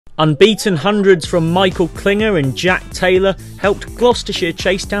Unbeaten hundreds from Michael Klinger and Jack Taylor helped Gloucestershire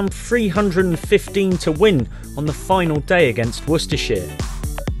chase down 315 to win on the final day against Worcestershire.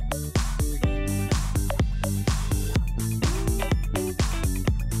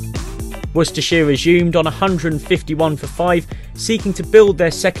 Worcestershire resumed on 151 for 5, seeking to build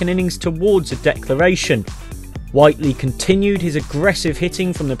their second innings towards a declaration. Whiteley continued his aggressive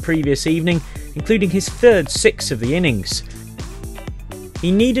hitting from the previous evening, including his third six of the innings.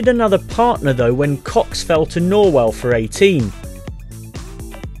 He needed another partner though when Cox fell to Norwell for 18.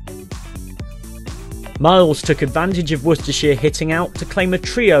 Miles took advantage of Worcestershire hitting out to claim a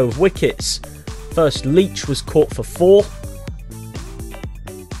trio of wickets. First Leach was caught for 4.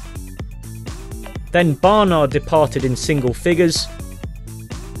 Then Barnard departed in single figures.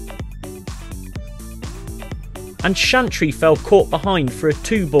 And Chantry fell caught behind for a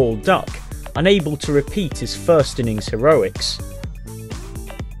 2-ball duck, unable to repeat his first innings heroics.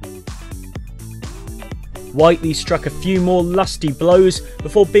 Whiteley struck a few more lusty blows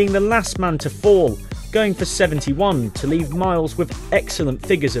before being the last man to fall, going for 71 to leave Miles with excellent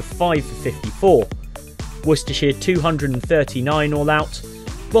figures of 5 for 54. Worcestershire 239 all out,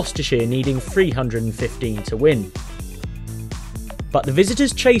 Gloucestershire needing 315 to win. But the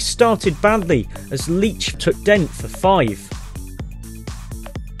visitors' chase started badly as Leach took Dent for 5.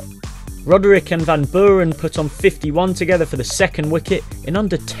 Roderick and Van Buren put on 51 together for the second wicket in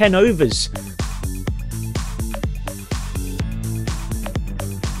under 10 overs.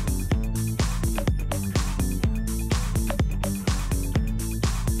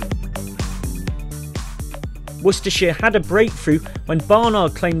 Worcestershire had a breakthrough when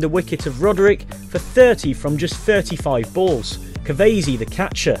Barnard claimed the wicket of Roderick for 30 from just 35 balls, Cavesi the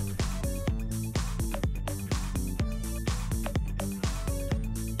catcher.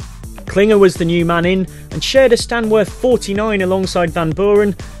 Klinger was the new man in and shared a stand worth 49 alongside Van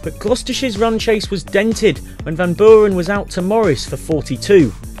Buren, but Gloucestershire's run chase was dented when Van Buren was out to Morris for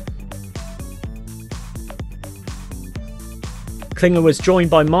 42. Klinger was joined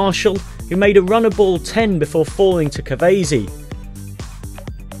by Marshall, who made a run of ball 10 before falling to Cavesi.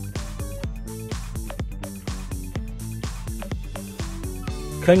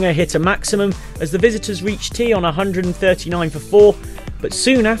 Klinger hit a maximum as the visitors reached tee on 139 for 4, but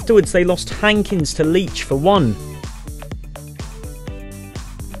soon afterwards they lost Hankins to Leach for 1.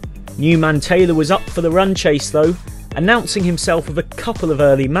 Newman Taylor was up for the run chase though, announcing himself with a couple of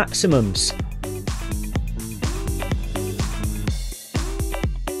early maximums.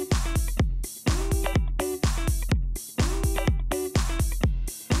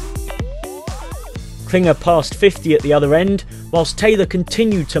 Klinger passed 50 at the other end, whilst Taylor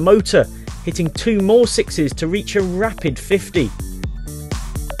continued to motor, hitting 2 more sixes to reach a rapid 50.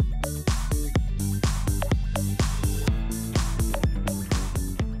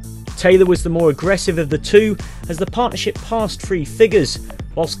 Taylor was the more aggressive of the two as the partnership passed 3 figures,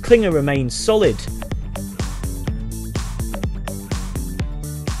 whilst Klinger remained solid.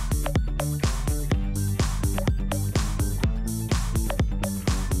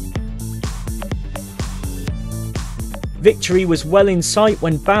 Victory was well in sight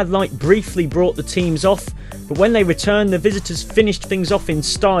when bad light briefly brought the teams off, but when they returned the visitors finished things off in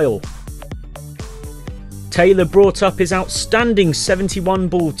style. Taylor brought up his outstanding 71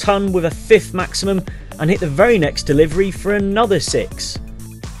 ball ton with a 5th maximum and hit the very next delivery for another 6.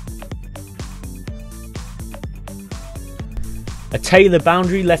 A Taylor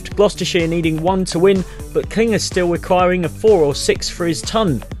boundary left Gloucestershire needing 1 to win, but Klinger still requiring a 4 or 6 for his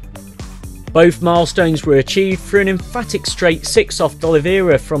ton. Both milestones were achieved through an emphatic straight 6 off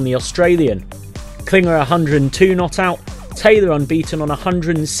D'Oliveira from the Australian. Klinger 102 not out, Taylor unbeaten on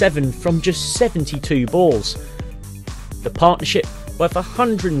 107 from just 72 balls. The partnership worth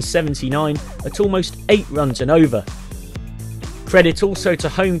 179 at almost 8 runs and over. Credit also to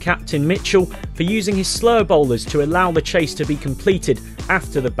home captain Mitchell for using his slower bowlers to allow the chase to be completed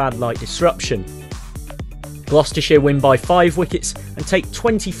after the bad light disruption. Gloucestershire win by 5 wickets and take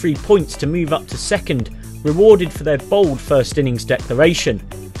 23 points to move up to second, rewarded for their bold first innings declaration.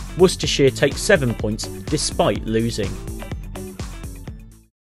 Worcestershire take 7 points despite losing.